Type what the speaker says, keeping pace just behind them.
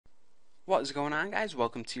What is going on, guys?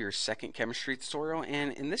 Welcome to your second chemistry tutorial,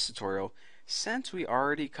 and in this tutorial, since we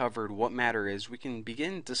already covered what matter is, we can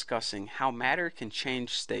begin discussing how matter can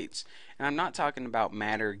change states. And I'm not talking about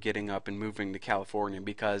matter getting up and moving to California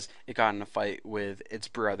because it got in a fight with its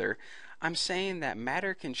brother. I'm saying that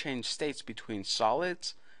matter can change states between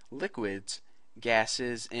solids, liquids,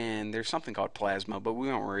 gases, and there's something called plasma, but we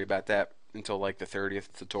won't worry about that until like the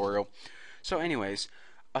 30th tutorial. So anyways,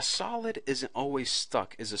 a solid isn't always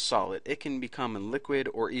stuck as a solid. It can become a liquid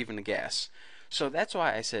or even a gas. So that's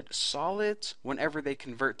why I said solids, whenever they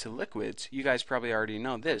convert to liquids, you guys probably already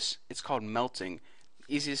know this, it's called melting.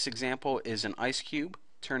 Easiest example is an ice cube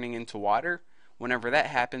turning into water. Whenever that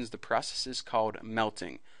happens, the process is called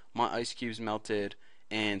melting. My ice cube's melted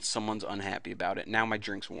and someone's unhappy about it. Now my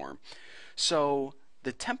drink's warm. So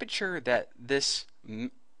the temperature that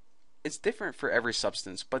it's different for every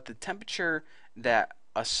substance, but the temperature that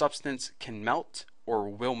a substance can melt or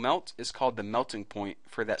will melt is called the melting point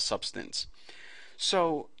for that substance.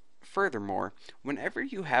 So, furthermore, whenever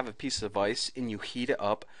you have a piece of ice and you heat it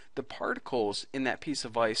up, the particles in that piece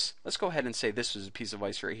of ice, let's go ahead and say this is a piece of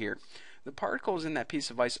ice right here. The particles in that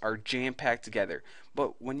piece of ice are jam-packed together,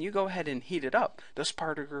 but when you go ahead and heat it up, those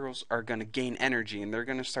particles are going to gain energy and they're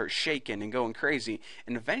going to start shaking and going crazy,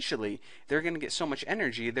 and eventually they're going to get so much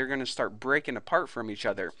energy they're going to start breaking apart from each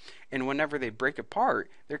other. And whenever they break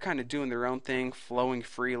apart, they're kind of doing their own thing, flowing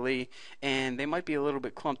freely, and they might be a little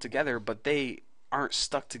bit clumped together, but they aren't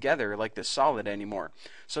stuck together like the solid anymore.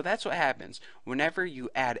 So that's what happens whenever you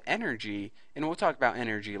add energy, and we'll talk about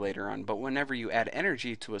energy later on, but whenever you add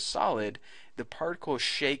energy to a solid, the particles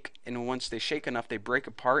shake, and once they shake enough, they break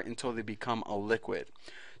apart until they become a liquid.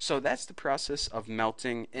 So that's the process of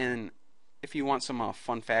melting. And if you want some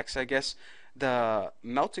fun facts, I guess, the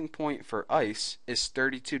melting point for ice is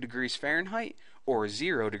 32 degrees Fahrenheit or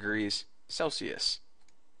 0 degrees Celsius.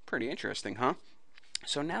 Pretty interesting, huh?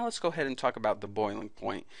 So now let's go ahead and talk about the boiling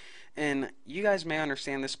point. And you guys may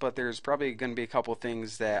understand this, but there's probably going to be a couple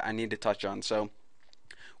things that I need to touch on. So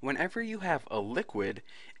whenever you have a liquid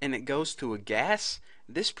and it goes to a gas,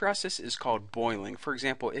 this process is called boiling. For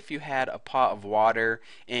example, if you had a pot of water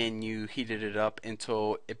and you heated it up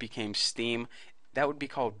until it became steam, that would be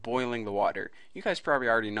called boiling the water. You guys probably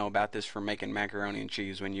already know about this from making macaroni and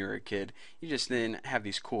cheese when you were a kid. You just didn't have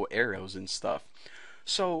these cool arrows and stuff.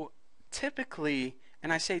 So typically,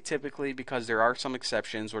 and I say typically because there are some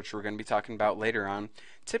exceptions, which we're going to be talking about later on.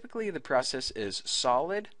 Typically, the process is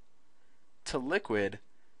solid to liquid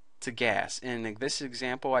to gas. In this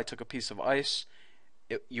example, I took a piece of ice.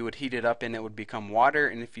 You would heat it up and it would become water,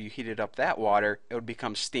 and if you heated up that water, it would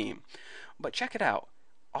become steam. But check it out.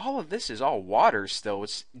 All of this is all water still.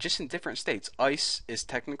 It's just in different states. Ice is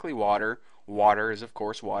technically water. Water is, of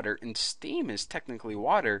course, water. And steam is technically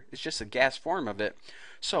water. It's just a gas form of it.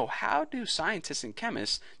 So how do scientists and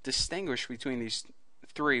chemists distinguish between these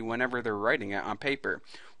three whenever they're writing it on paper?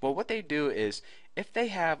 Well, what they do is if they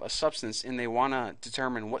have a substance and they want to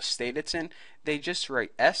determine what state it's in, they just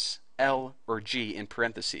write S, L, or G in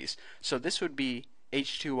parentheses. So this would be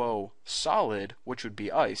H2O solid, which would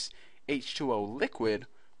be ice, H2O liquid,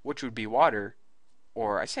 which would be water,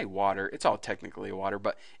 or I say water, it's all technically water,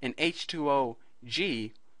 but an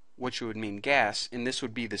H2OG, which would mean gas, and this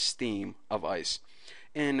would be the steam of ice.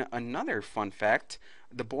 And another fun fact,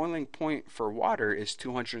 the boiling point for water is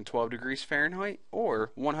 212 degrees Fahrenheit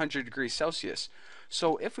or 100 degrees Celsius.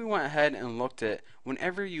 So if we went ahead and looked at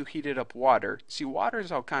whenever you heated up water, see water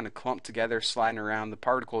is all kind of clumped together, sliding around the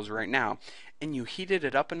particles right now, and you heated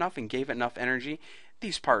it up enough and gave it enough energy,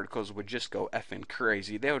 these particles would just go effing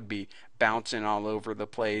crazy. They would be bouncing all over the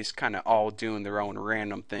place, kind of all doing their own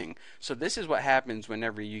random thing. So this is what happens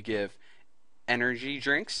whenever you give energy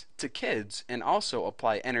drinks to kids and also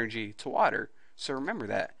apply energy to water. So remember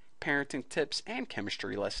that. Parenting tips and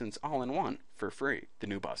chemistry lessons all in one for free.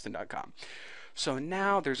 thenewboston.com. So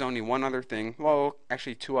now there's only one other thing. Well,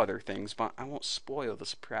 actually two other things, but I won't spoil the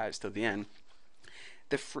surprise till the end.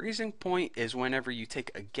 The freezing point is whenever you take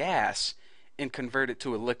a gas and convert it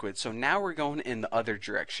to a liquid. So now we're going in the other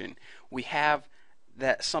direction. We have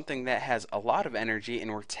that something that has a lot of energy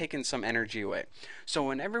and we're taking some energy away. So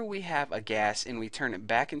whenever we have a gas and we turn it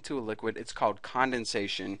back into a liquid, it's called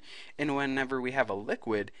condensation. And whenever we have a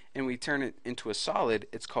liquid and we turn it into a solid,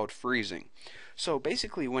 it's called freezing. So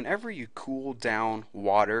basically, whenever you cool down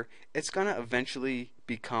water, it's going to eventually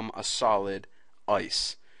become a solid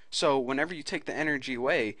ice. So whenever you take the energy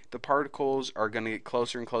away, the particles are going to get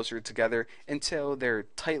closer and closer together until they're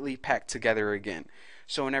tightly packed together again.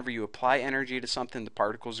 So whenever you apply energy to something, the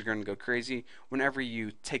particles are going to go crazy. Whenever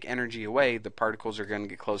you take energy away, the particles are going to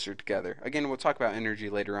get closer together. Again, we'll talk about energy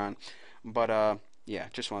later on. But Yeah,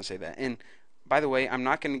 just want to say that. And by the way, I'm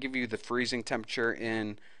not going to give you the freezing temperature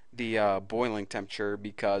and the boiling temperature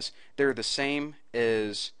because they're the same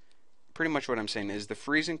as pretty much what I'm saying is the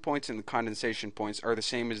freezing points and the condensation points are the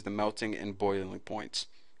same as the melting and boiling points.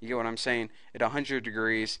 You get what I'm saying? At 100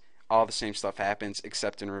 degrees, all the same stuff happens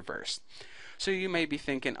except in reverse. So you may be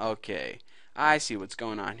thinking, okay, I see what's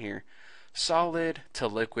going on here. Solid to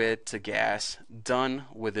liquid to gas, done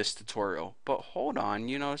with this tutorial. But hold on,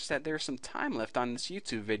 you notice that there's some time left on this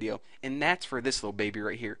YouTube video, and that's for this little baby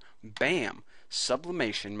right here. Bam!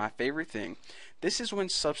 Sublimation, my favorite thing. This is when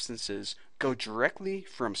substances go directly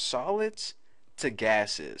from solids to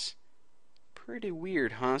gases. Pretty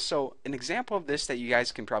weird, huh? So an example of this that you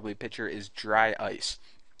guys can probably picture is dry ice.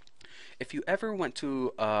 If you ever went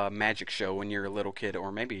to a magic show when you're a little kid,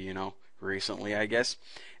 or maybe, recently, I guess,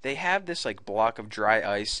 they have this like block of dry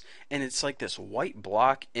ice, and it's like this white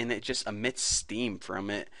block, and it just emits steam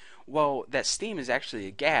from it. Well, that steam is actually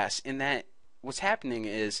a gas, and that what's happening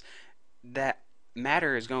is that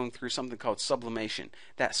matter is going through something called sublimation.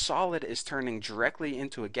 That solid is turning directly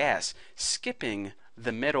into a gas, skipping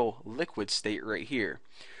the middle liquid state right here.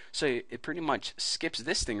 So it pretty much skips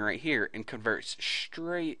this thing right here and converts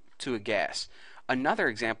straight to a gas. Another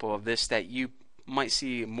example of this that you might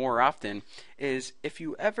see more often is if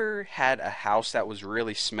you ever had a house that was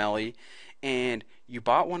really smelly and you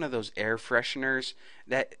bought one of those air fresheners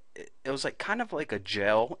that it was like kind of like a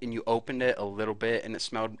gel, and you opened it a little bit and it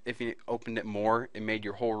smelled, if you opened it more it made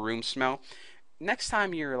your whole room smell. Next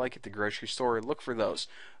time you're like at the grocery store, look for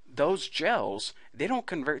those gels. They don't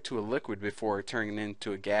convert to a liquid before turning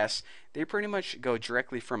into a gas. They pretty much go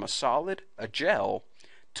directly from a solid, a gel,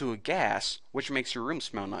 to a gas, which makes your room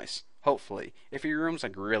smell nice. Hopefully. If your room's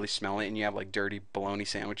like really smelly and you have like dirty bologna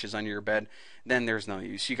sandwiches under your bed, then there's no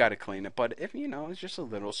use. You got to clean it. But if it's just a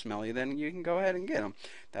little smelly, then you can go ahead and get them.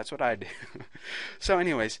 That's what I do. So,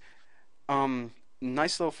 anyways,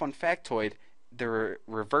 nice little fun factoid. The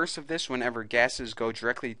reverse of this, whenever gases go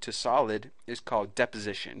directly to solid, is called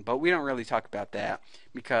deposition. But we don't really talk about that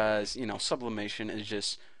because sublimation is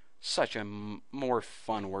just such a more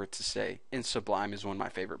fun word to say. And Sublime is one of my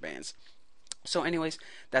favorite bands. So anyways,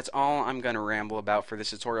 that's all I'm going to ramble about for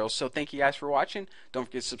this tutorial. So thank you guys for watching. Don't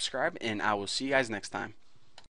forget to subscribe, and I will see you guys next time.